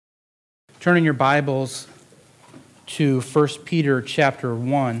Turn in your Bibles to 1 Peter chapter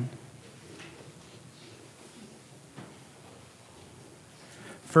 1.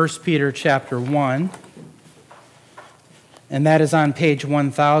 1 Peter chapter 1, and that is on page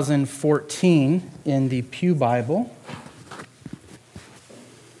 1014 in the Pew Bible.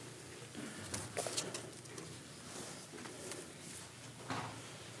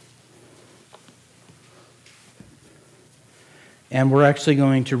 And we're actually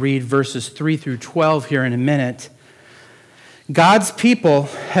going to read verses 3 through 12 here in a minute. God's people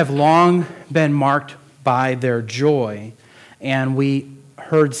have long been marked by their joy, and we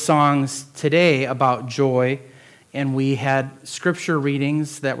heard songs today about joy, and we had scripture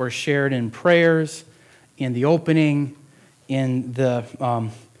readings that were shared in prayers, in the opening, in the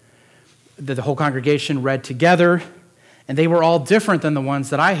whole congregation read together, and they were all different than the ones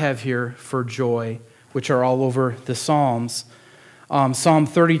that I have here for joy, which are all over the Psalms. Psalm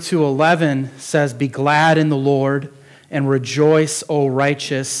 32:11 says, "Be glad in the Lord and rejoice, O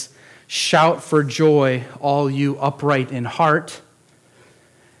righteous. Shout for joy, all you upright in heart."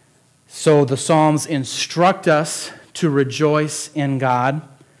 So the Psalms instruct us to rejoice in God.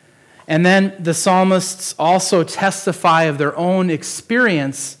 And then the psalmists also testify of their own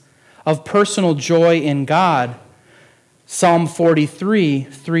experience of personal joy in God. Psalm 43,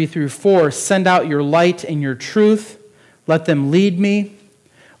 3 through 4, "Send out your light and your truth. Let them lead me.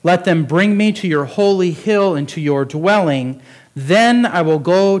 Let them bring me to your holy hill and to your dwelling. Then I will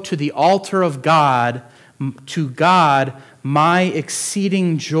go to the altar of God, to God, my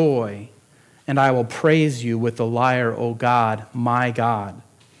exceeding joy, and I will praise you with the lyre, O God, my God."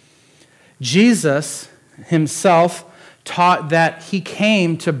 Jesus himself taught that he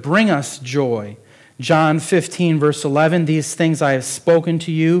came to bring us joy. John 15, verse 11, "These things I have spoken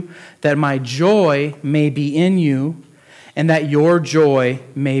to you, that my joy may be in you, and that your joy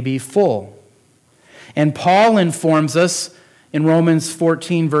may be full." And Paul informs us in Romans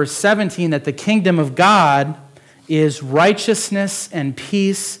 14, verse 17, that the kingdom of God is righteousness and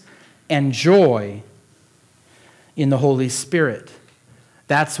peace and joy in the Holy Spirit.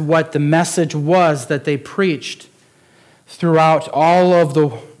 That's what the message was that they preached throughout all of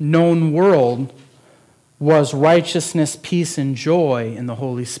the known world, was righteousness, peace, and joy in the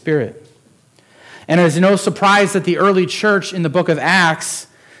Holy Spirit. And it is no surprise that the early church in the book of Acts,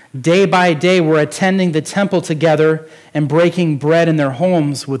 day by day, were attending the temple together and breaking bread in their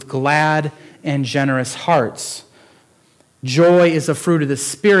homes with glad and generous hearts. Joy is a fruit of the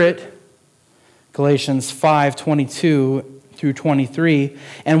Spirit, Galatians 5:22 through 23.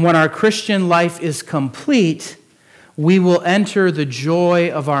 And when our Christian life is complete, we will enter the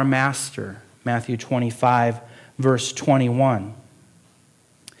joy of our Master, Matthew 25, verse 21.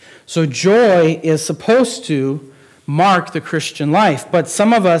 So joy is supposed to mark the Christian life, but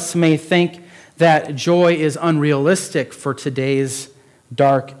some of us may think that joy is unrealistic for today's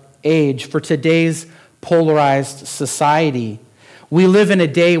dark age, for today's polarized society. We live in a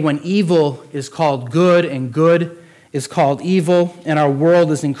day when evil is called good and good is called evil, and our world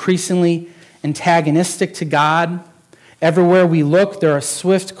is increasingly antagonistic to God. Everywhere we look, there are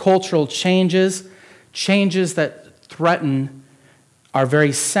swift cultural changes that threaten our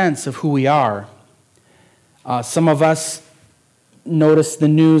very sense of who we are. Some of us noticed the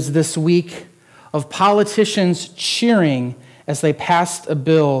news this week of politicians cheering as they passed a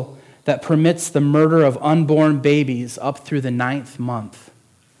bill that permits the murder of unborn babies up through the 9th month.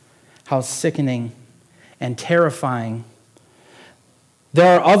 How sickening and terrifying.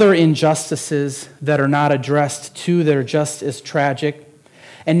 There are other injustices that are not addressed too, that are just as tragic.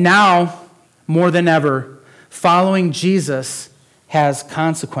 And now, more than ever, following Jesus has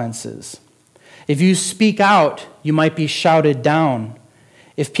consequences. If you speak out, you might be shouted down.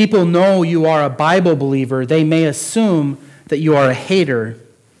 If people know you are a Bible believer, they may assume that you are a hater.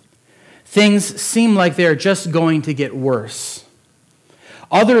 Things seem like they're just going to get worse.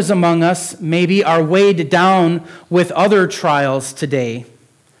 Others among us maybe are weighed down with other trials today,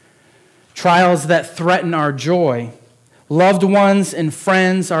 trials that threaten our joy. Loved ones and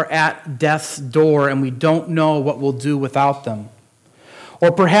friends are at death's door, and we don't know what we'll do without them.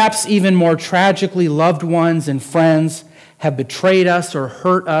 Or perhaps even more tragically, loved ones and friends have betrayed us or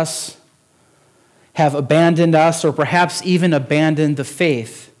hurt us, have abandoned us, or perhaps even abandoned the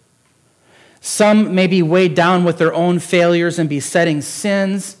faith. Some may be weighed down with their own failures and besetting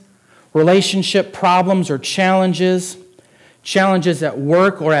sins, relationship problems or challenges at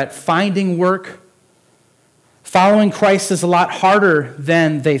work or at finding work. Following Christ is a lot harder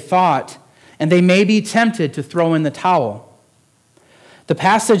than they thought, and they may be tempted to throw in the towel. The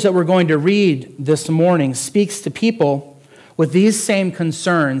passage that we're going to read this morning speaks to people with these same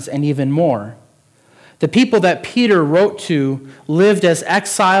concerns and even more. The people that Peter wrote to lived as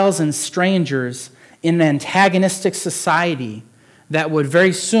exiles and strangers in an antagonistic society that would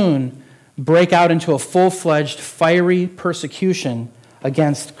very soon break out into a full-fledged, fiery persecution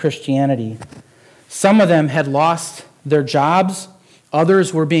against Christianity. Some of them had lost their jobs.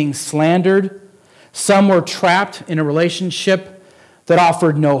 Others were being slandered. Some were trapped in a relationship that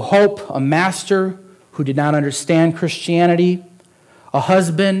offered no hope, a master who did not understand Christianity, a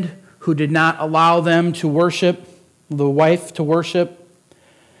husband who did not allow them to worship, the wife to worship.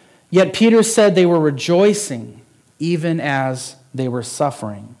 Yet Peter said they were rejoicing even as they were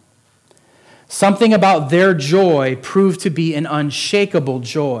suffering. Something about their joy proved to be an unshakable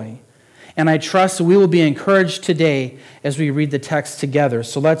joy. And I trust we will be encouraged today as we read the text together.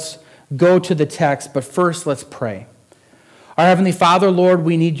 So let's go to the text, but first let's pray. Our Heavenly Father, Lord,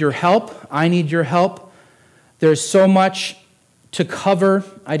 we need your help. I need your help. There's so much to cover.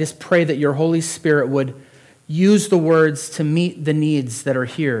 I just pray that your Holy Spirit would use the words to meet the needs that are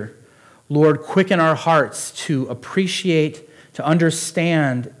here. Lord, quicken our hearts to appreciate, to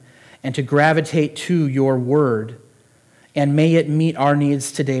understand, and to gravitate to your word. And may it meet our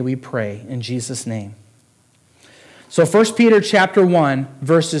needs today, we pray, in Jesus' name. So 1 Peter chapter 1,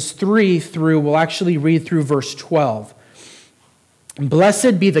 verses 3 through, we'll actually read through verse 12.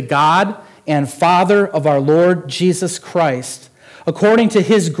 Blessed be the God and Father of our Lord Jesus Christ. According to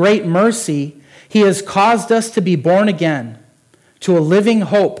his great mercy, he has caused us to be born again to a living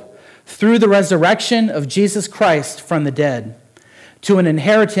hope through the resurrection of Jesus Christ from the dead, to an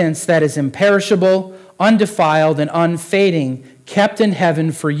inheritance that is imperishable, undefiled, and unfading, kept in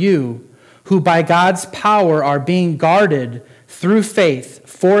heaven for you, who by God's power are being guarded through faith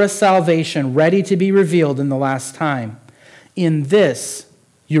for a salvation ready to be revealed in the last time. In this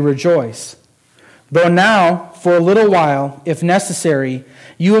you rejoice. Though now, for a little while, if necessary,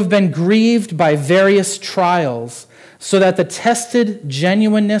 you have been grieved by various trials, so that the tested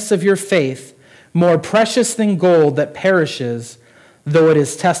genuineness of your faith, more precious than gold that perishes, though it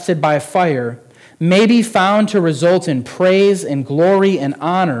is tested by fire, may be found to result in praise and glory and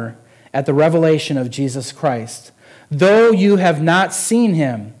honor at the revelation of Jesus Christ. Though you have not seen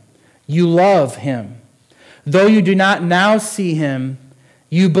him, you love him. Though you do not now see him,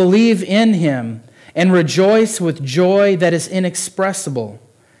 you believe in him and rejoice with joy that is inexpressible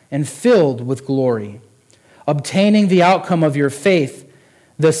and filled with glory, obtaining the outcome of your faith,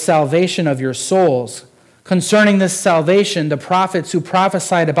 the salvation of your souls. Concerning this salvation, the prophets who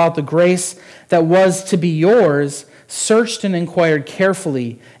prophesied about the grace that was to be yours searched and inquired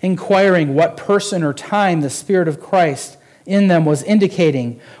carefully, inquiring what person or time the Spirit of Christ in them was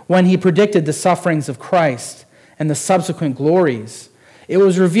indicating when he predicted the sufferings of Christ and the subsequent glories. It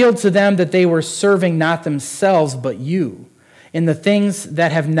was revealed to them that they were serving not themselves but you, in the things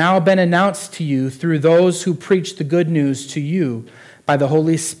that have now been announced to you through those who preach the good news to you by the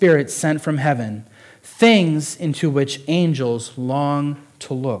Holy Spirit sent from heaven, things into which angels long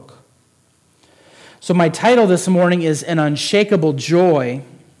to look. So my title this morning is An Unshakable Joy,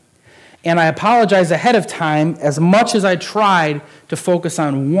 and I apologize ahead of time. As much as I tried to focus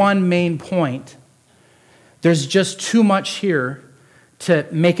on one main point, there's just too much here to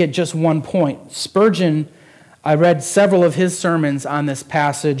make it just one point. Spurgeon, I read several of his sermons on this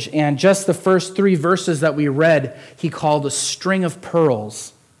passage, and just the first 3 verses that we read, he called a string of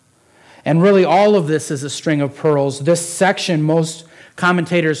pearls. And really all of this is a string of pearls. This section, most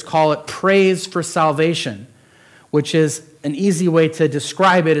commentators call it praise for salvation, which is an easy way to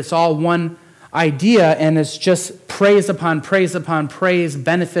describe it. It's all one idea, and it's just praise upon praise upon praise,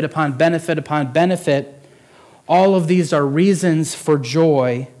 benefit upon benefit upon benefit. All of these are reasons for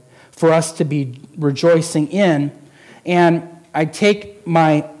joy, for us to be rejoicing in. And I take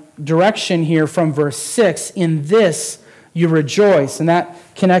my direction here from verse 6, in this you rejoice. And that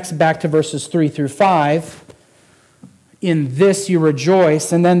connects back to verses 3 through 5. In this you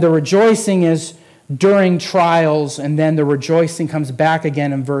rejoice. And then the rejoicing is during trials, and then the rejoicing comes back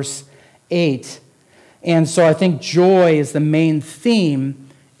again in verse 8. And so I think joy is the main theme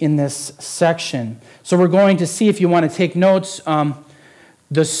in this section. So we're going to see, if you want to take notes,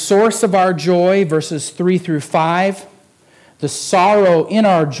 the source of our joy, verses 3 through 5, the sorrow in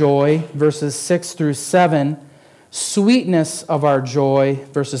our joy, verses 6 through 7, sweetness of our joy,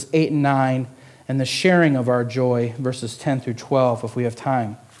 verses 8 and 9, and the sharing of our joy, verses 10 through 12, if we have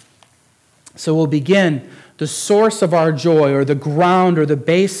time. So we'll begin. The source of our joy, or the ground or the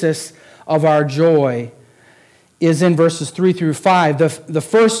basis of our joy, is in verses 3 through 5. The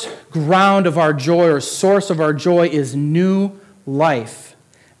first ground of our joy, or source of our joy, is new life.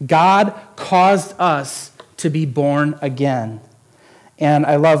 God caused us to be born again. And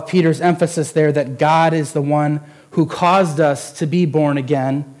I love Peter's emphasis there that God is the one who caused us to be born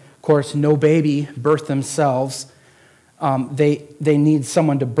again. Of course, no baby birthed themselves. They need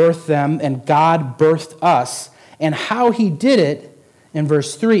someone to birth them, and God birthed us. And how he did it, in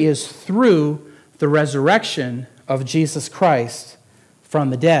verse 3, is through the resurrection of Jesus Christ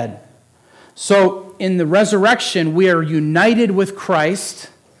from the dead. So in the resurrection, we are united with Christ.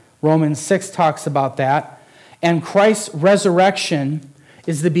 Romans 6 talks about that. And Christ's resurrection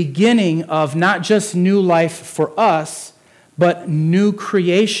is the beginning of not just new life for us, but new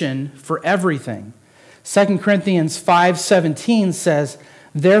creation for everything. 2 Corinthians 5:17 says,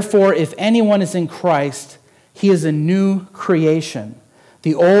 "Therefore, if anyone is in Christ, he is a new creation.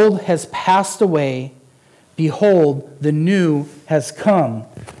 The old has passed away. Behold, the new has come."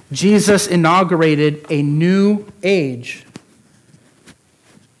 Jesus inaugurated a new age.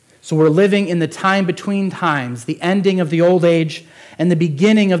 So we're living in the time between times, the ending of the old age and the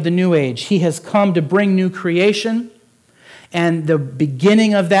beginning of the new age. He has come to bring new creation, and the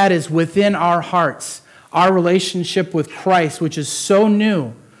beginning of that is within our hearts, our relationship with Christ, which is so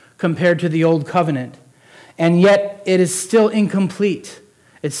new compared to the old covenant. And yet it is still incomplete.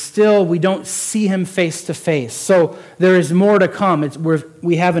 It's still, we don't see him face to face. So there is more to come.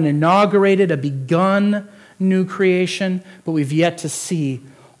 We haven't inaugurated, a begun new creation, but we've yet to see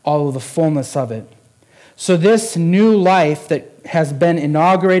all of the fullness of it. So this new life that has been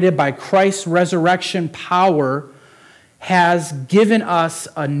inaugurated by Christ's resurrection power has given us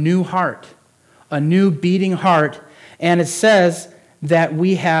a new heart, a new beating heart, and it says that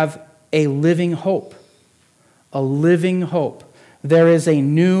we have a living hope. A living hope. There is a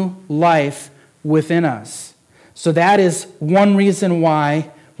new life within us. So that is one reason why,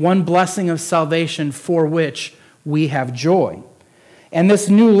 one blessing of salvation for which we have joy. And this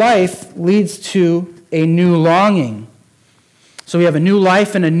new life leads to a new longing. So we have a new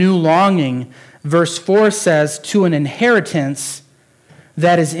life and a new longing. Verse 4 says, "To an inheritance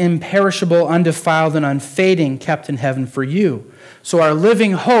that is imperishable, undefiled, and unfading, kept in heaven for you." So our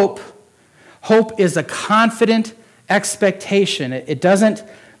living hope is a confident expectation. It doesn't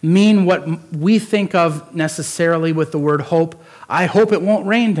mean what we think of necessarily with the word hope. I hope it won't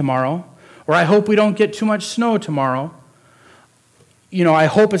rain tomorrow, or I hope we don't get too much snow tomorrow. I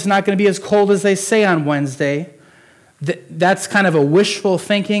hope it's not going to be as cold as they say on Wednesday. That's kind of a wishful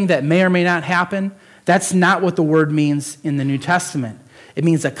thinking that may or may not happen. That's not what the word means in the New Testament. It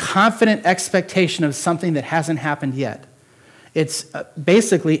means a confident expectation of something that hasn't happened yet. It's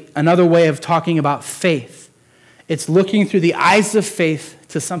basically another way of talking about faith. It's looking through the eyes of faith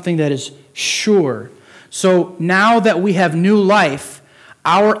to something that is sure. So now that we have new life,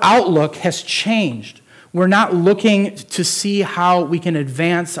 our outlook has changed. We're not looking to see how we can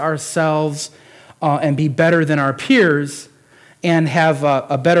advance ourselves and be better than our peers and have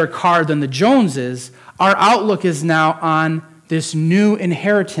a better car than the Joneses. Our outlook is now on this new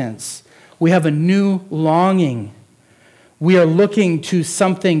inheritance. We have a new longing. We are looking to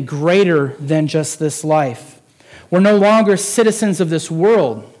something greater than just this life. We're no longer citizens of this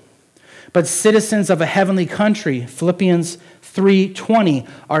world, but citizens of a heavenly country. Philippians 3:20,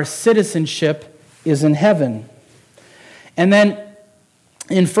 our citizenship is in heaven. And then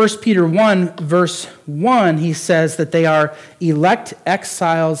in 1 Peter 1, verse 1, he says that they are elect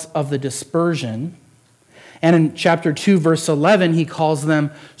exiles of the dispersion. And in chapter 2, verse 11, he calls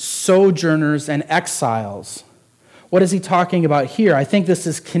them sojourners and exiles. What is he talking about here? I think this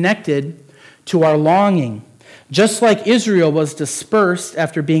is connected to our longing. Just like Israel was dispersed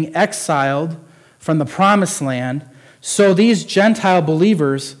after being exiled from the promised land, so these Gentile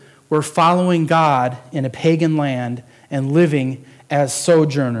believers were following God in a pagan land and living as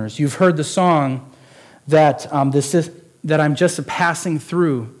sojourners. You've heard the song that I'm just passing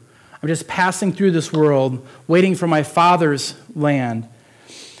through. I'm just passing through this world, waiting for my Father's land.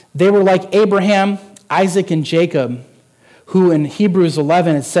 They were like Abraham, Isaac, and Jacob, who in Hebrews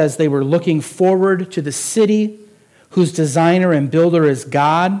 11 it says they were looking forward to the city whose designer and builder is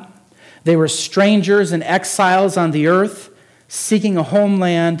God. They were strangers and exiles on the earth, seeking a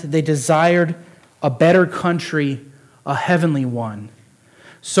homeland. They desired a better country, a heavenly one.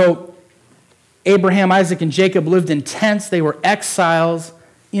 So Abraham, Isaac, and Jacob lived in tents. They were exiles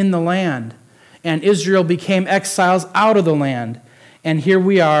in the land. And Israel became exiles out of the land. And here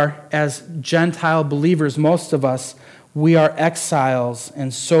we are as Gentile believers, most of us, we are exiles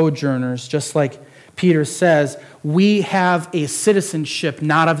and sojourners, just like Peter says. We have a citizenship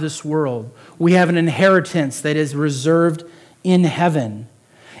not of this world. We have an inheritance that is reserved in heaven.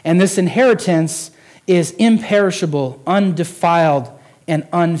 And this inheritance is imperishable, undefiled, and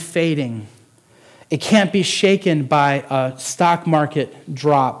unfading. It can't be shaken by a stock market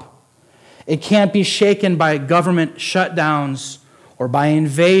drop. It can't be shaken by government shutdowns or by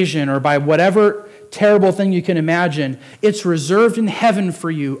invasion or by whatever terrible thing you can imagine. It's reserved in heaven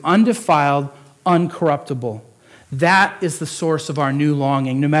for you, undefiled, uncorruptible. That is the source of our new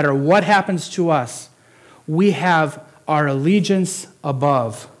longing. No matter what happens to us, we have our allegiance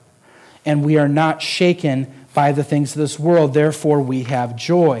above, and we are not shaken by the things of this world. Therefore, we have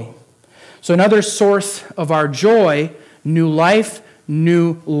joy. So another source of our joy, new life,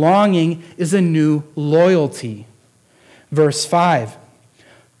 new longing, is a new loyalty. Verse 5,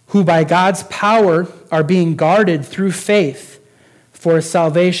 who by God's power are being guarded through faith for a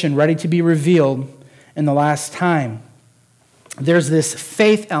salvation ready to be revealed in the last time. There's this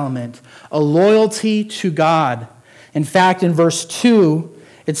faith element, a loyalty to God. In fact, in verse 2,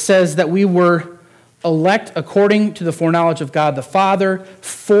 it says that we were elect according to the foreknowledge of God the Father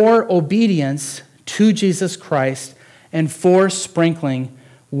for obedience to Jesus Christ and for sprinkling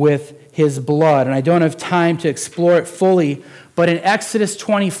with his blood. And I don't have time to explore it fully, but in Exodus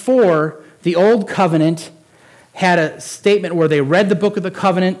 24, the Old Covenant had a statement where they read the book of the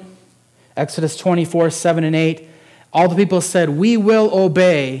covenant, Exodus 24, 7 and 8. All the people said, we will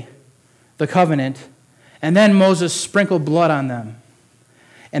obey the covenant. And then Moses sprinkled blood on them.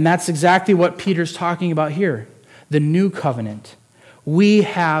 And that's exactly what Peter's talking about here, the new covenant. We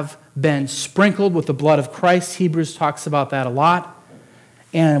have been sprinkled with the blood of Christ. Hebrews talks about that a lot.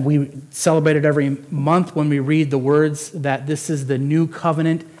 And we celebrate it every month when we read the words that this is the new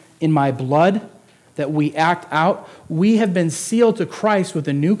covenant in my blood, that we act out. We have been sealed to Christ with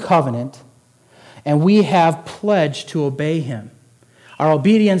a new covenant, and we have pledged to obey him. Our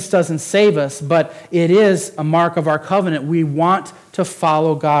obedience doesn't save us, but it is a mark of our covenant. We want to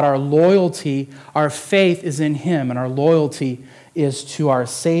follow God. Our loyalty, our faith is in him, and our loyalty is to our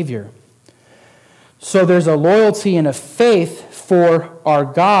Savior. So there's a loyalty and a faith for our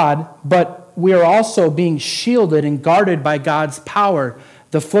God, but we are also being shielded and guarded by God's power.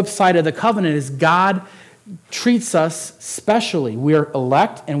 The flip side of the covenant is God treats us specially. We are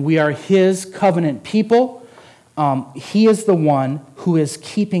elect, and we are his covenant people. He is the one who is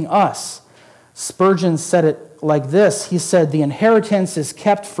keeping us. Spurgeon said it like this. He said, the inheritance is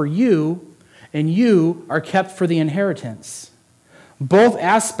kept for you, and you are kept for the inheritance. Both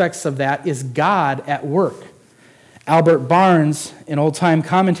aspects of that is God at work. Albert Barnes, an old-time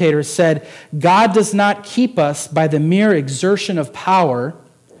commentator, said, God does not keep us by the mere exertion of power,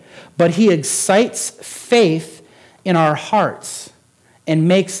 but he excites faith in our hearts and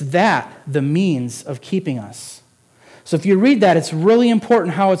makes that the means of keeping us. So if you read that, it's really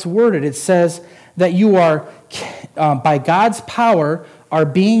important how it's worded. It says that you are, by God's power, are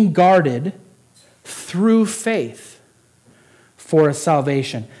being guarded through faith for a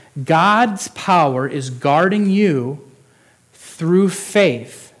salvation. God's power is guarding you through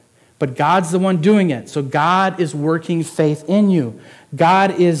faith, but God's the one doing it. So God is working faith in you.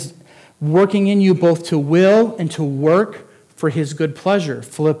 God is working in you both to will and to work for his good pleasure,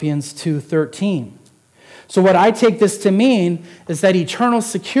 Philippians 2:13. So what I take this to mean is that eternal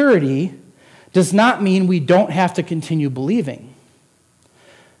security does not mean we don't have to continue believing.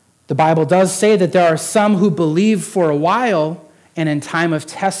 The Bible does say that there are some who believe for a while and in time of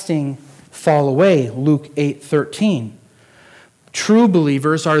testing fall away, Luke 8:13. True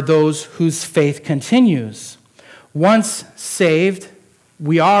believers are those whose faith continues. Once saved,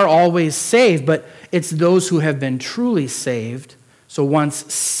 we are always saved, but it's those who have been truly saved. So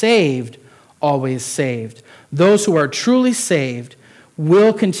once saved, always saved. Those who are truly saved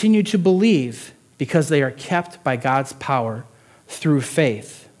will continue to believe because they are kept by God's power through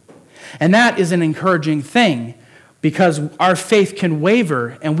faith. And that is an encouraging thing because our faith can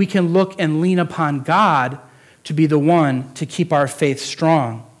waver and we can look and lean upon God to be the one to keep our faith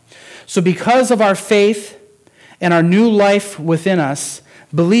strong. So because of our faith and our new life within us,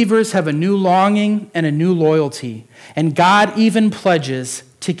 believers have a new longing and a new loyalty. And God even pledges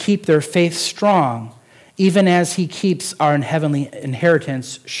to keep their faith strong, even as he keeps our heavenly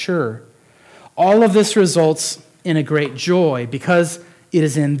inheritance sure. All of this results in a great joy because it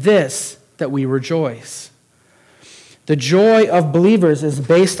is in this that we rejoice. The joy of believers is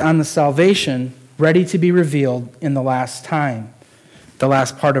based on the salvation ready to be revealed in the last time. The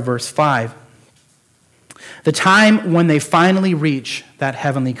last part of verse 5. The time when they finally reach that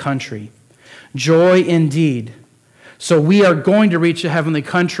heavenly country. Joy indeed. So we are going to reach a heavenly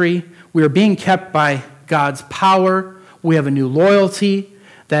country. We are being kept by God's power. We have a new loyalty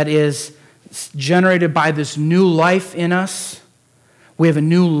that is generated by this new life in us. We have a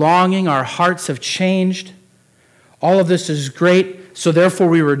new longing. Our hearts have changed. All of this is great. So therefore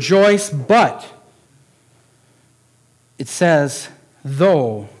we rejoice. But it says,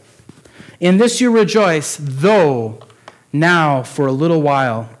 though. In this you rejoice, though now for a little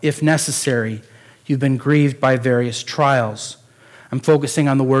while, if necessary, you've been grieved by various trials. I'm focusing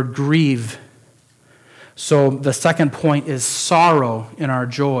on the word grieve. So the second point is sorrow in our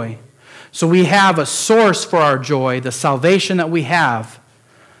joy. So we have a source for our joy, the salvation that we have,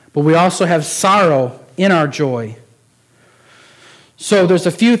 but we also have sorrow in our joy. So there's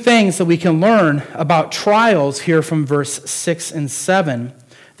a few things that we can learn about trials here from verse 6 and 7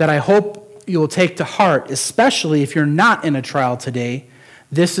 that I hope you will take to heart, especially if you're not in a trial today.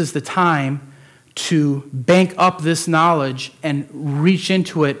 This is the time to bank up this knowledge and reach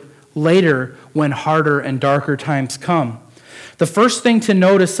into it later when harder and darker times come. The first thing to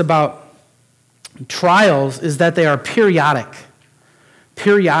notice about trials is that they are periodic.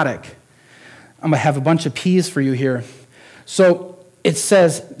 Periodic. I'm going to have a bunch of P's for you here. So it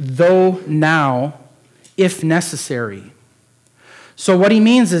says, though now, if necessary. So what he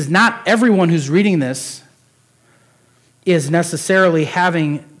means is not everyone who's reading this is necessarily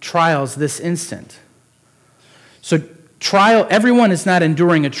having trials this instant. So everyone is not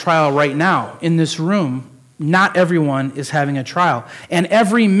enduring a trial right now. In this room, not everyone is having a trial. And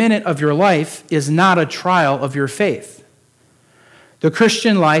every minute of your life is not a trial of your faith. The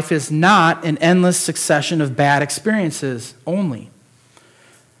Christian life is not an endless succession of bad experiences only.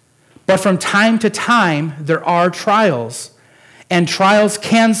 But from time to time, there are trials. And trials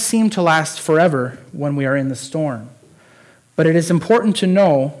can seem to last forever when we are in the storm. But it is important to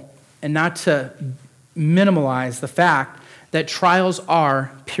know and not to minimize the fact that trials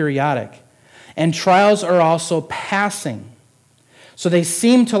are periodic. And trials are also passing. So they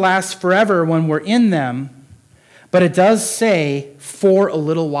seem to last forever when we're in them, but it does say for a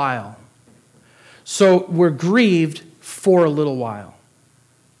little while. So we're grieved for a little while.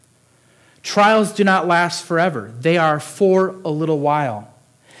 Trials do not last forever. They are for a little while.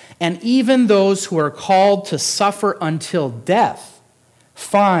 And even those who are called to suffer until death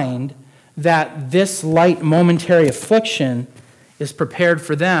find that this light momentary affliction is prepared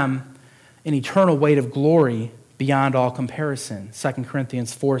for them an eternal weight of glory beyond all comparison. 2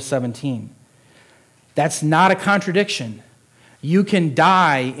 Corinthians 4:17. That's not a contradiction. You can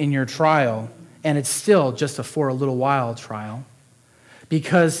die in your trial, and it's still just a for a little while trial,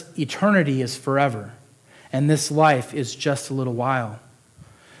 because eternity is forever, and this life is just a little while.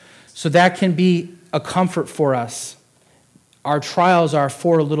 So that can be a comfort for us. Our trials are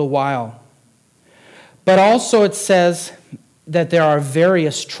for a little while. But also it says that there are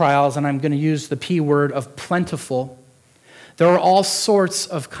various trials, and I'm going to use the P word of plentiful. There are all sorts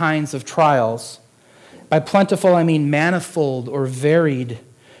of kinds of trials. By plentiful, I mean manifold or varied.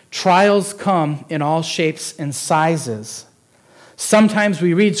 Trials come in all shapes and sizes. Sometimes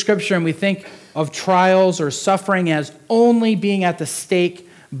we read Scripture and we think of trials or suffering as only being at the stake,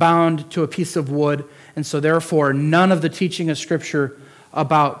 bound to a piece of wood, and so therefore none of the teaching of Scripture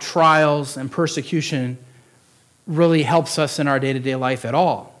about trials and persecution really helps us in our day-to-day life at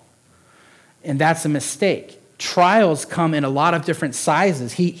all. And that's a mistake. Trials come in a lot of different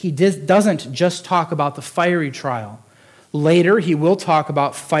sizes. He doesn't just talk about the fiery trial. Later, he will talk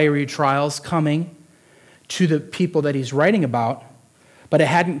about fiery trials coming to the people that he's writing about, but it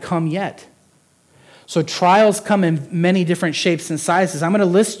hadn't come yet. So trials come in many different shapes and sizes. I'm going to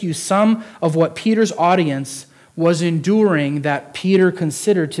list you some of what Peter's audience was enduring that Peter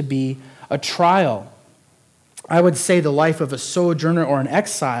considered to be a trial. I would say the life of a sojourner or an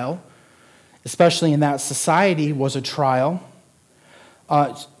exile, especially in that society, was a trial.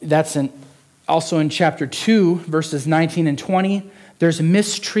 That's also in chapter 2, verses 19 and 20. There's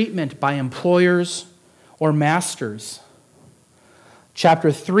mistreatment by employers or masters.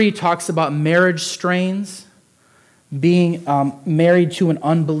 Chapter 3 talks about marriage strains, being married to an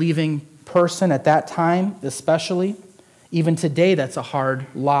unbelieving person at that time, especially. Even today, that's a hard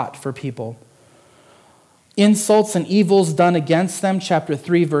lot for people. Insults and evils done against them, chapter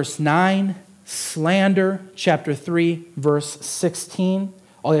 3, verse 9. Slander, chapter 3, verse 16.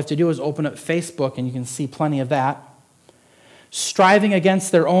 All you have to do is open up Facebook and you can see plenty of that. Striving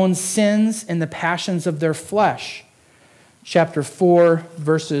against their own sins and the passions of their flesh. Chapter 4,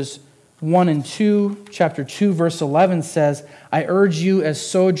 verses 1 and 2. Chapter 2, verse 11 says, I urge you as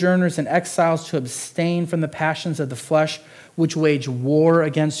sojourners and exiles to abstain from the passions of the flesh, which wage war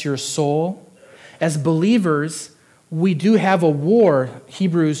against your soul. As believers, we do have a war.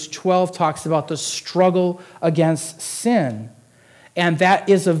 Hebrews 12 talks about the struggle against sin. And that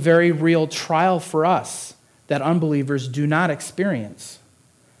is a very real trial for us that unbelievers do not experience.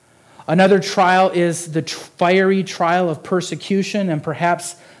 Another trial is the fiery trial of persecution, and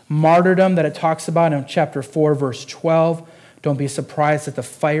perhaps martyrdom that it talks about in chapter 4, verse 12. Don't be surprised at the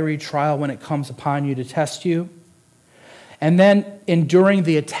fiery trial when it comes upon you to test you. And then enduring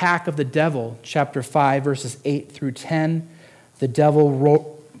the attack of the devil, chapter 5, verses 8 through 10. The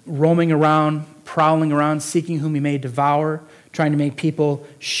devil roaming around, prowling around, seeking whom he may devour, trying to make people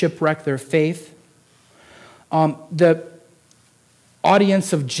shipwreck their faith. The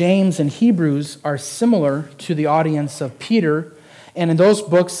audience of James and Hebrews are similar to the audience of Peter. And in those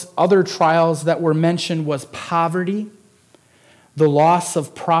books, other trials that were mentioned was poverty, the loss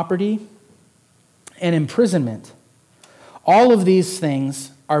of property, and imprisonment. All of these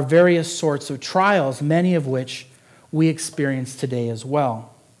things are various sorts of trials, many of which we experience today as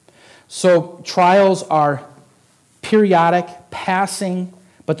well. So trials are periodic, passing,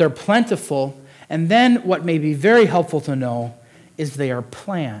 but they're plentiful. And then what may be very helpful to know is they are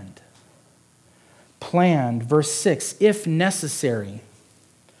planned. Planned, verse 6, if necessary.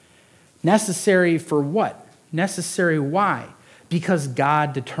 Necessary for what? Necessary why? Because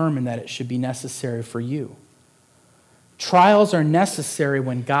God determined that it should be necessary for you. Trials are necessary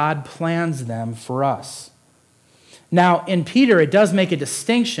when God plans them for us. Now, in Peter, it does make a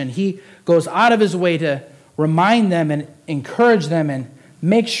distinction. He goes out of his way to remind them and encourage them and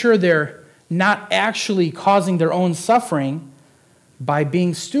make sure they're not actually causing their own suffering by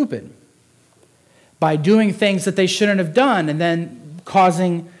being stupid, by doing things that they shouldn't have done, and then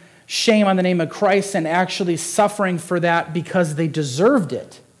causing shame on the name of Christ and actually suffering for that because they deserved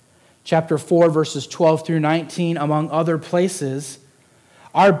it. Chapter 4, verses 12 through 19, among other places,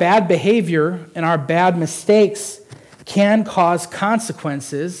 our bad behavior and our bad mistakes can cause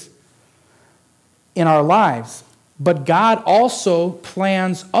consequences in our lives. But God also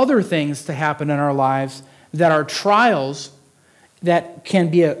plans other things to happen in our lives that are trials that can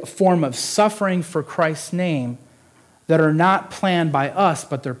be a form of suffering for Christ's name that are not planned by us,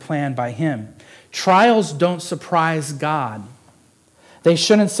 but they're planned by Him. Trials don't surprise God. They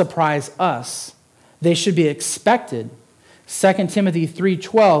shouldn't surprise us. They should be expected. 2 Timothy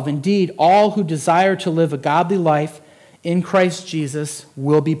 3:12, indeed, all who desire to live a godly life in Christ Jesus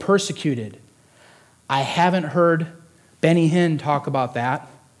will be persecuted. I haven't heard Benny Hinn talk about that,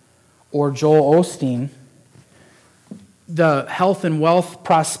 or Joel Osteen. The health and wealth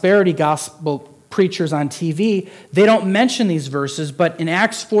prosperity gospel preachers on TV, they don't mention these verses, but in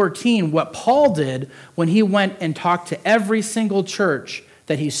Acts 14, what Paul did when he went and talked to every single church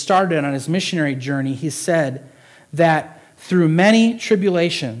that he started on his missionary journey, he said that through many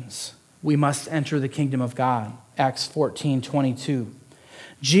tribulations we must enter the kingdom of God. Acts 14:22.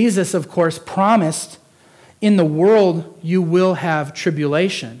 Jesus, of course, promised, in the world you will have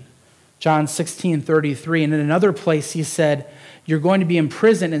tribulation. John 16:33. And in another place he said, you're going to be in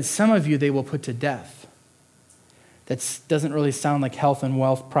prison, and some of you they will put to death. That doesn't really sound like health and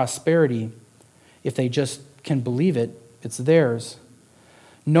wealth prosperity. If they just can believe it, it's theirs.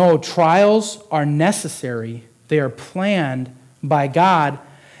 No, trials are necessary. They are planned by God.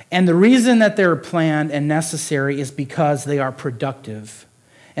 And the reason that they're planned and necessary is because they are productive.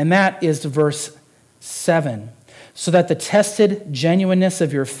 And that is verse 7. So that the tested genuineness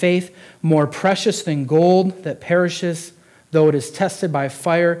of your faith, more precious than gold that perishes, though it is tested by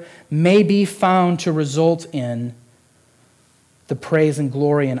fire, may be found to result in the praise and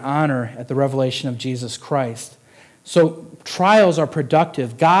glory and honor at the revelation of Jesus Christ. So trials are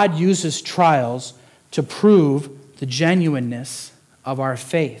productive. God uses trials to prove the genuineness of our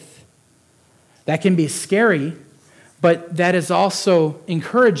faith. That can be scary, but that is also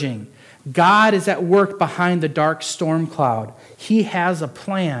encouraging. God is at work behind the dark storm cloud. He has a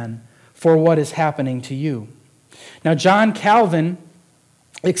plan for what is happening to you. Now, John Calvin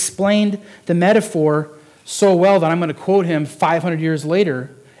explained the metaphor so well that I'm going to quote him 500 years later.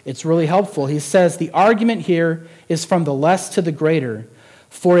 It's really helpful. He says, the argument here is from the less to the greater.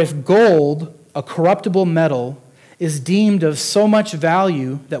 For if gold, a corruptible metal, is deemed of so much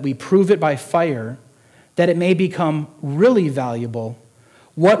value that we prove it by fire, that it may become really valuable,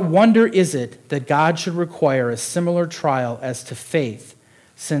 what wonder is it that God should require a similar trial as to faith,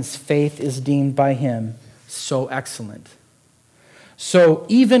 since faith is deemed by Him so excellent? So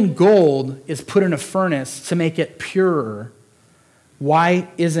even gold is put in a furnace to make it purer. Why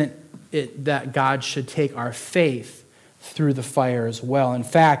isn't it that God should take our faith through the fire as well? In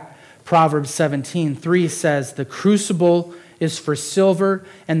fact, Proverbs 17:3 says, the crucible is for silver,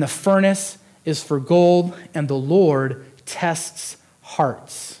 and the furnace is for gold, and the Lord tests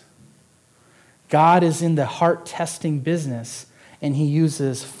hearts. God is in the heart-testing business, and He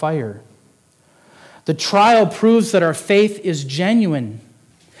uses fire. The trial proves that our faith is genuine.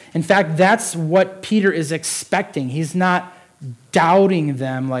 In fact, that's what Peter is expecting. He's not doubting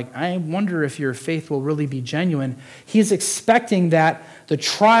them, like, I wonder if your faith will really be genuine. He's expecting that the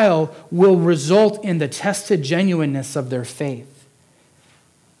trial will result in the tested genuineness of their faith.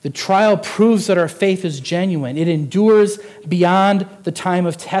 The trial proves that our faith is genuine. It endures beyond the time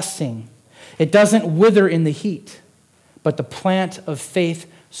of testing. It doesn't wither in the heat, but the plant of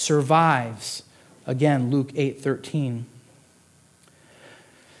faith survives. Again, Luke 8:13.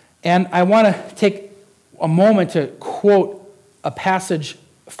 And I want to take a moment to quote a passage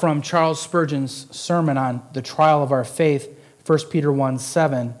from Charles Spurgeon's sermon on the trial of our faith, 1 Peter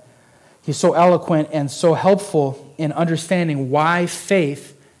 1:7. He's so eloquent and so helpful in understanding why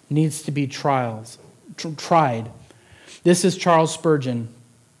faith needs to be tried. This is Charles Spurgeon,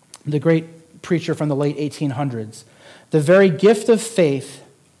 the great preacher from the late 1800s. The very gift of faith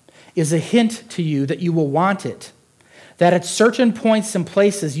is a hint to you that you will want it, that at certain points and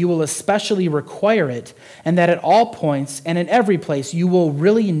places you will especially require it, and that at all points and in every place you will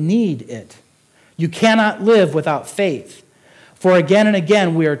really need it. You cannot live without faith, for again and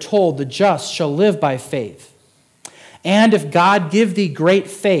again we are told the just shall live by faith. And if God give thee great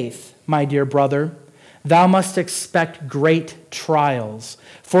faith, my dear brother, thou must expect great trials.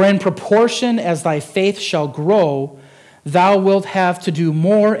 For in proportion as thy faith shall grow, thou wilt have to do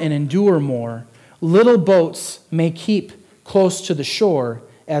more and endure more. Little boats may keep close to the shore,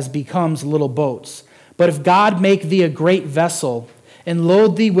 as becomes little boats. But if God make thee a great vessel, and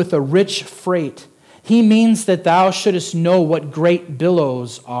load thee with a rich freight, he means that thou shouldest know what great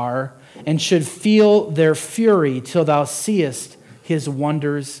billows are, and should feel their fury till thou seest his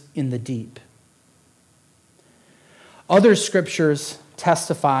wonders in the deep. Other scriptures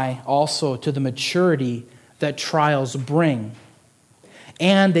testify also to the maturity that trials bring,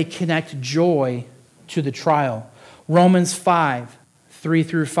 and they connect joy to the trial. Romans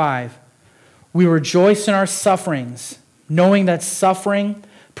 5:3-5. We rejoice in our sufferings, knowing that suffering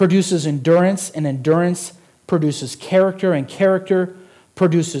produces endurance, and endurance produces character, and character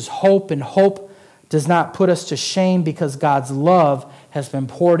produces hope, and hope does not put us to shame, because God's love has been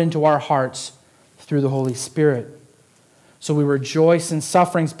poured into our hearts through the Holy Spirit. So we rejoice in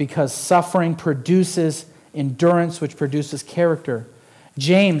sufferings because suffering produces endurance, which produces character.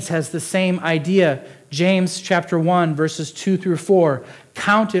 James has the same idea. James chapter 1, verses 2-4.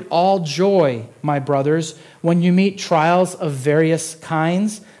 Count it all joy, my brothers, when you meet trials of various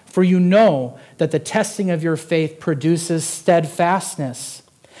kinds, for you know that the testing of your faith produces steadfastness.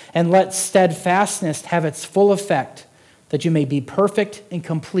 And let steadfastness have its full effect, that you may be perfect and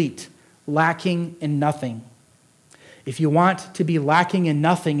complete, lacking in nothing. If you want to be lacking in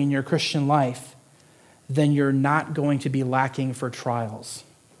nothing in your Christian life, then you're not going to be lacking for trials.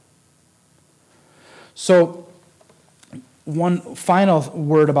 So, one final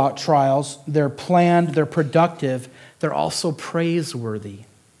word about trials. They're planned, they're productive, they're also praiseworthy.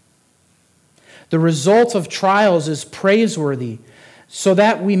 The result of trials is praiseworthy, so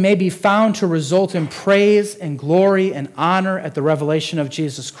that we may be found to result in praise and glory and honor at the revelation of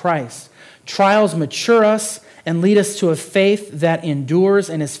Jesus Christ. Trials mature us and lead us to a faith that endures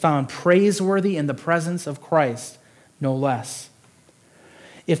and is found praiseworthy in the presence of Christ, no less.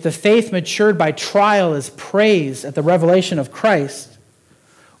 If the faith matured by trial is praised at the revelation of Christ,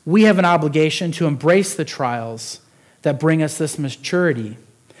 we have an obligation to embrace the trials that bring us this maturity.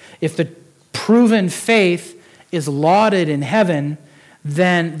 If the proven faith is lauded in heaven,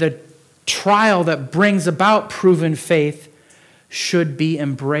 then the trial that brings about proven faith should be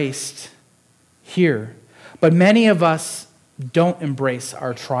embraced here. But many of us don't embrace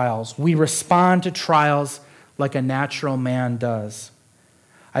our trials. We respond to trials like a natural man does.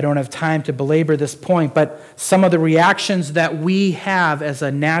 I don't have time to belabor this point, but some of the reactions that we have as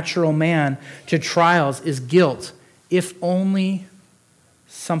a natural man to trials is guilt. If only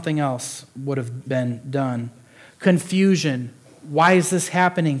something else would have been done. Confusion. Why is this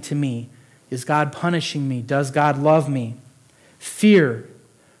happening to me? Is God punishing me? Does God love me? Fear.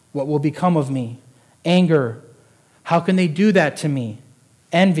 What will become of me? Anger. How can they do that to me?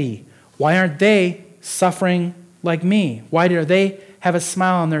 Envy. Why aren't they suffering like me? Why do they have a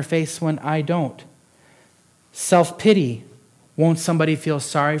smile on their face when I don't? Self-pity. Won't somebody feel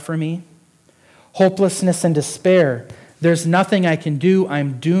sorry for me? Hopelessness and despair. There's nothing I can do.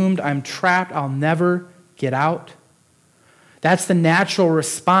 I'm doomed. I'm trapped. I'll never get out. That's the natural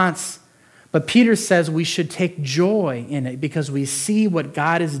response. But Peter says we should take joy in it because we see what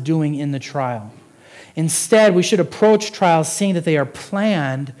God is doing in the trial. Instead, we should approach trials seeing that they are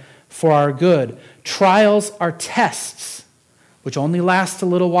planned for our good. Trials are tests, which only last a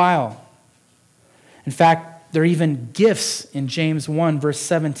little while. In fact, they're even gifts in James 1, verse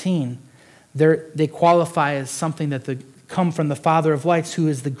 17. They qualify as something that the come from the Father of lights, who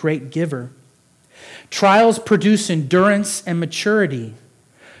is the great giver. Trials produce endurance and maturity.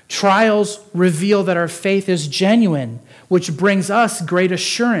 Trials reveal that our faith is genuine, which brings us great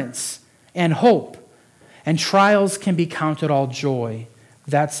assurance and hope. And trials can be counted all joy.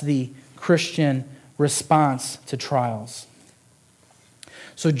 That's the Christian response to trials.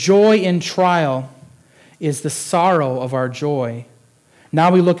 So joy in trial is the sorrow of our joy.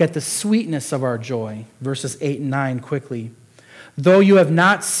 Now we look at the sweetness of our joy. Verses 8 and 9 quickly. Though you have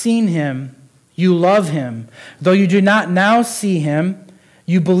not seen him, you love him. Though you do not now see him,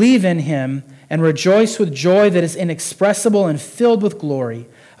 you believe in him and rejoice with joy that is inexpressible and filled with glory,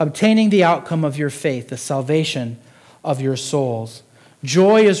 obtaining the outcome of your faith, the salvation of your souls.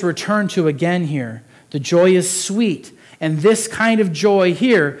 Joy is returned to again here. The joy is sweet, and this kind of joy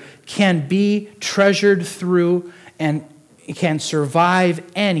here can be treasured through and can survive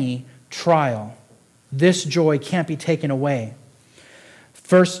any trial. This joy can't be taken away.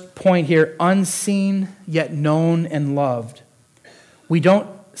 First point here, unseen yet known and loved. We don't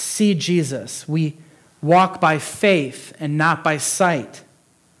see Jesus. We walk by faith and not by sight.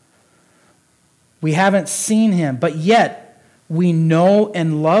 We haven't seen him, but yet we know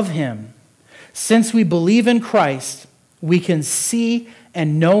and love him. Since we believe in Christ, we can see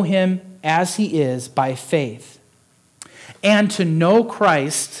and know him as he is by faith. And to know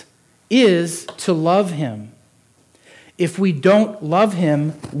Christ is to love him. If we don't love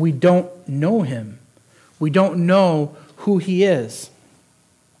him, we don't know him. We don't know who he is.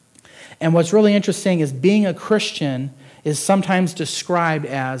 And what's really interesting is being a Christian is sometimes described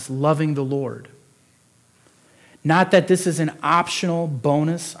as loving the Lord. Not that this is an optional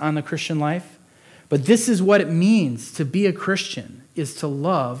bonus on the Christian life, but this is what it means to be a Christian, is to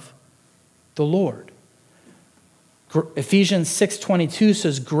love the Lord. Ephesians 6:22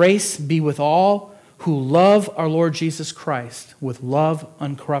 says, "Grace be with all who love our Lord Jesus Christ with love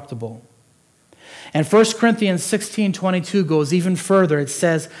uncorruptible." And 1 Corinthians 16:22 goes even further. It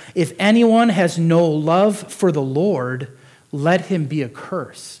says, "If anyone has no love for the Lord, let him be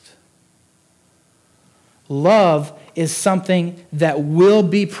accursed." Love is something that will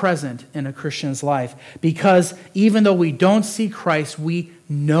be present in a Christian's life, because even though we don't see Christ, we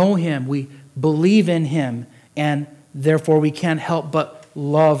know him, we believe in him, and therefore we can't help but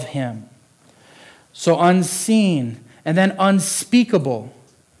love him. So unseen, and then unspeakable,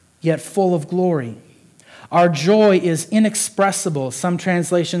 yet full of glory. Our joy is inexpressible. Some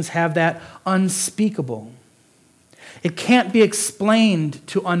translations have that unspeakable. It can't be explained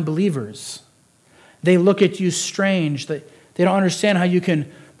to unbelievers. They look at you strange. They don't understand how you can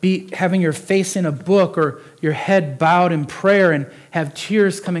be having your face in a book or your head bowed in prayer and have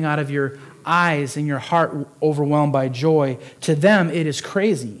tears coming out of your eyes and your heart overwhelmed by joy. To them, it is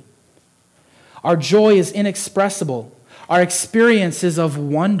crazy. Our joy is inexpressible. Our experience is of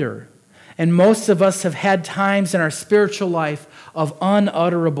wonder. And most of us have had times in our spiritual life of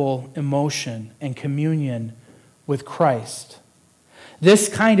unutterable emotion and communion with Christ. This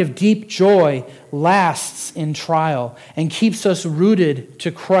kind of deep joy lasts in trial and keeps us rooted to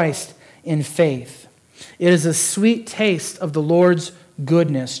Christ in faith. It is a sweet taste of the Lord's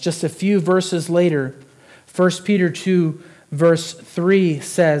goodness. Just a few verses later, 1 Peter 2, verse 3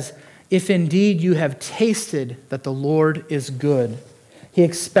 says, "If indeed you have tasted that the Lord is good." He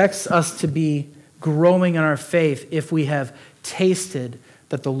expects us to be growing in our faith if we have tasted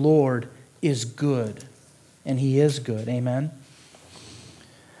that the Lord is good. And he is good. Amen?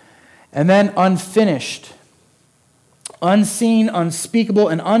 And then unfinished. Unseen, unspeakable,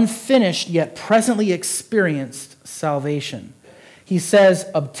 and unfinished, yet presently experienced salvation. He says,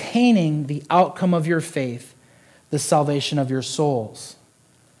 obtaining the outcome of your faith, the salvation of your souls.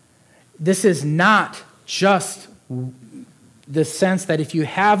 This is not just the sense that if you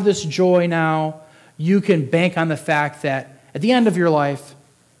have this joy now, you can bank on the fact that at the end of your life,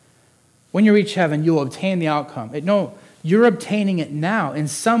 when you reach heaven, you'll obtain the outcome. No, you're obtaining it now. In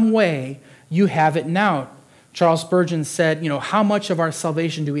some way, you have it now. Charles Spurgeon said, how much of our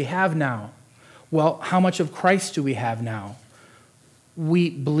salvation do we have now? Well, how much of Christ do we have now? We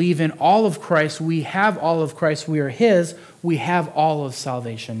believe in all of Christ. We have all of Christ. We are his. We have all of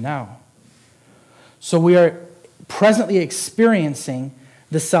salvation now. So we are presently experiencing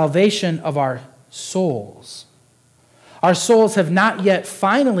the salvation of our souls. Our souls have not yet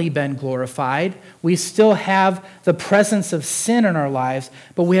finally been glorified. We still have the presence of sin in our lives,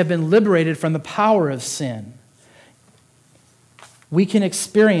 but we have been liberated from the power of sin. We can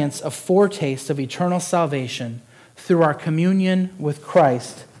experience a foretaste of eternal salvation through our communion with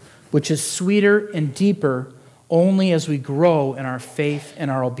Christ, which is sweeter and deeper only as we grow in our faith and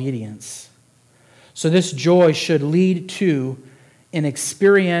our obedience. So this joy should lead to an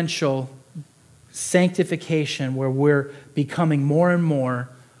experiential sanctification where we're becoming more and more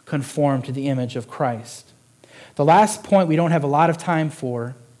conformed to the image of Christ. The last point we don't have a lot of time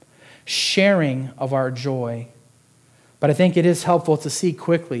for, sharing of our joy. But I think it is helpful to see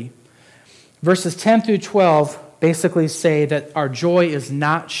quickly. Verses 10 through 12 basically say that our joy is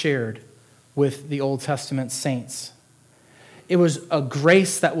not shared with the Old Testament saints. It was a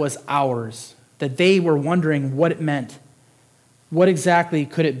grace that was ours, that they were wondering what it meant. What exactly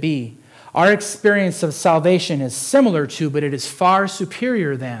could it be? Our experience of salvation is similar to, but it is far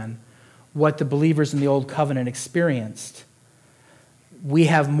superior than what the believers in the Old Covenant experienced. We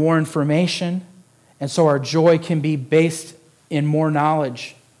have more information, and so our joy can be based in more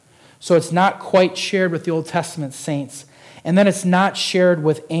knowledge. So it's not quite shared with the Old Testament saints. And then it's not shared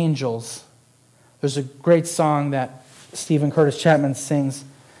with angels. There's a great song that Stephen Curtis Chapman sings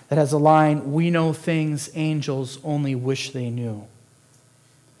that has a line, "We know things angels only wish they knew."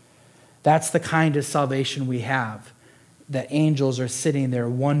 That's the kind of salvation we have, that angels are sitting there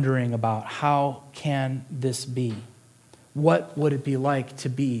wondering about, how can this be? What would it be like to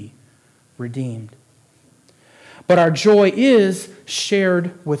be redeemed? But our joy is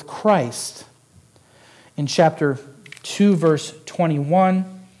shared with Christ. In chapter 2, verse 21,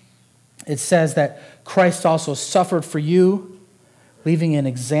 it says that Christ also suffered for you, leaving an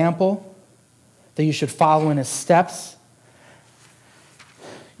example that you should follow in his steps.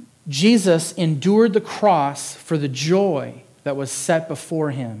 Jesus endured the cross for the joy that was set before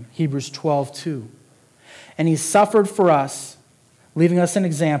him, Hebrews 12:2. And he suffered for us, leaving us an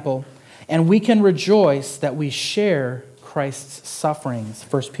example, and we can rejoice that we share Christ's sufferings,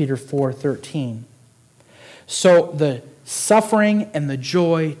 1 Peter 4:13. So the suffering and the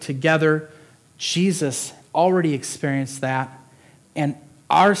joy together, Jesus already experienced that, and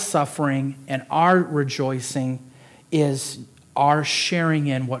our suffering and our rejoicing is our sharing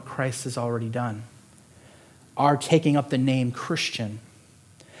in what Christ has already done, our taking up the name Christian.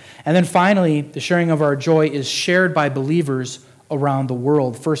 And then finally, the sharing of our joy is shared by believers around the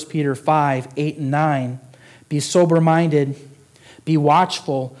world. 1 Peter 5:8-9, be sober-minded, be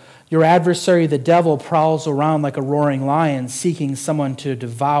watchful. Your adversary, the devil, prowls around like a roaring lion, seeking someone to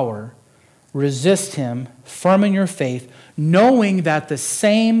devour. Resist him, firm in your faith, knowing that the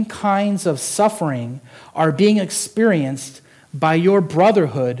same kinds of suffering are being experienced by your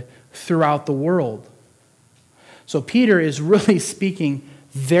brotherhood throughout the world. So Peter is really speaking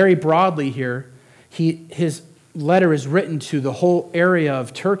very broadly here. His letter is written to the whole area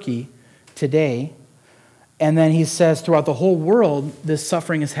of Turkey today. And then he says throughout the whole world, this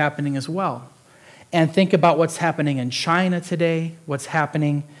suffering is happening as well. And think about what's happening in China today, what's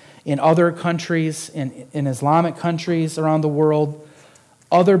happening in other countries, in Islamic countries around the world.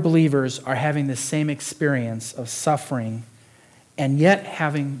 Other believers are having the same experience of suffering and yet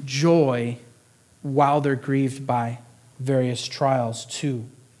having joy while they're grieved by various trials too.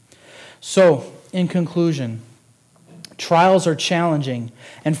 So, in conclusion, trials are challenging,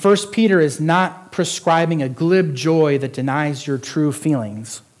 and 1 Peter is not prescribing a glib joy that denies your true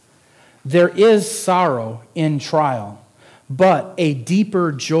feelings. There is sorrow in trial, but a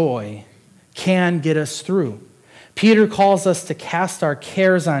deeper joy can get us through. Peter calls us to cast our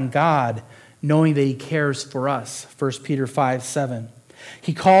cares on God, knowing that he cares for us, 1 Peter 5:7.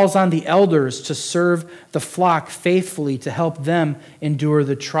 He calls on the elders to serve the flock faithfully to help them endure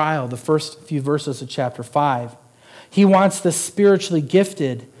the trial, the first few verses of chapter 5. He wants the spiritually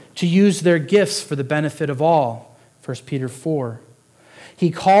gifted to use their gifts for the benefit of all, 1 Peter 4.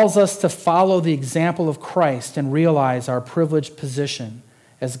 He calls us to follow the example of Christ and realize our privileged position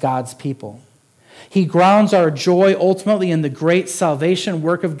as God's people. He grounds our joy ultimately in the great salvation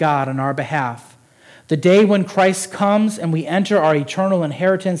work of God on our behalf. The day when Christ comes and we enter our eternal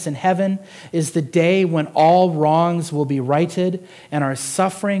inheritance in heaven is the day when all wrongs will be righted and our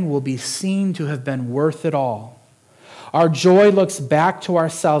suffering will be seen to have been worth it all. Our joy looks back to our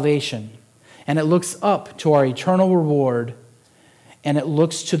salvation, and it looks up to our eternal reward, and it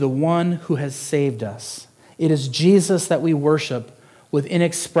looks to the one who has saved us. It is Jesus that we worship with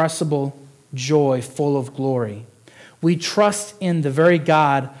inexpressible joy full of glory. We trust in the very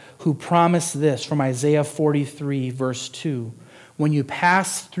God who promised this from Isaiah 43, verse 2. When you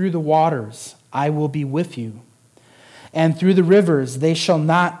pass through the waters, I will be with you. And through the rivers, they shall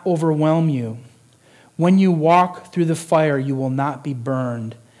not overwhelm you. When you walk through the fire, you will not be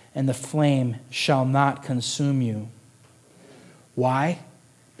burned, and the flame shall not consume you. Why?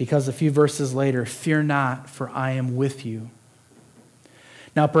 Because a few verses later, fear not, for I am with you.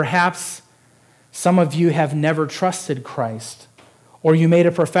 Now, perhaps some of you have never trusted Christ, Or you made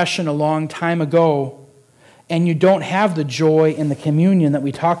a profession a long time ago and you don't have the joy in the communion that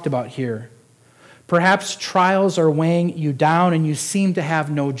we talked about here. Perhaps trials are weighing you down and you seem to have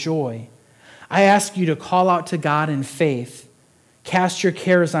no joy. I ask you to call out to God in faith. Cast your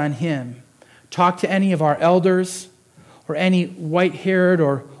cares on Him. Talk to any of our elders or any white-haired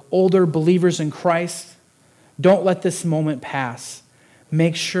or older believers in Christ. Don't let this moment pass.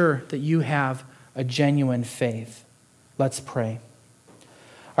 Make sure that you have a genuine faith. Let's pray.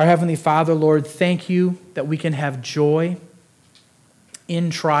 Our Heavenly Father, Lord, thank you that we can have joy in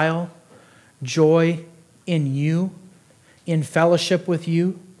trial, joy in you, in fellowship with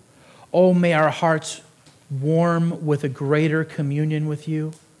you. Oh, may our hearts warm with a greater communion with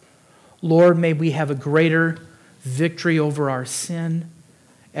you. Lord, may we have a greater victory over our sin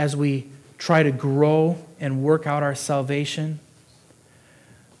as we try to grow and work out our salvation.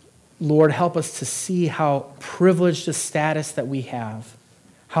 Lord, help us to see how privileged a status that we have,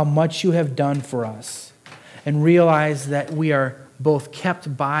 how much you have done for us, and realize that we are both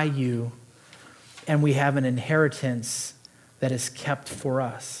kept by you and we have an inheritance that is kept for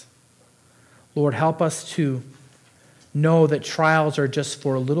us. Lord, help us to know that trials are just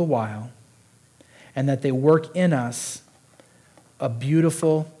for a little while and that they work in us a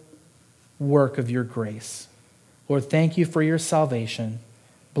beautiful work of your grace. Lord, thank you for your salvation.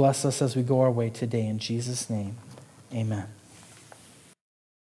 Bless us as we go our way today. In Jesus' name, amen.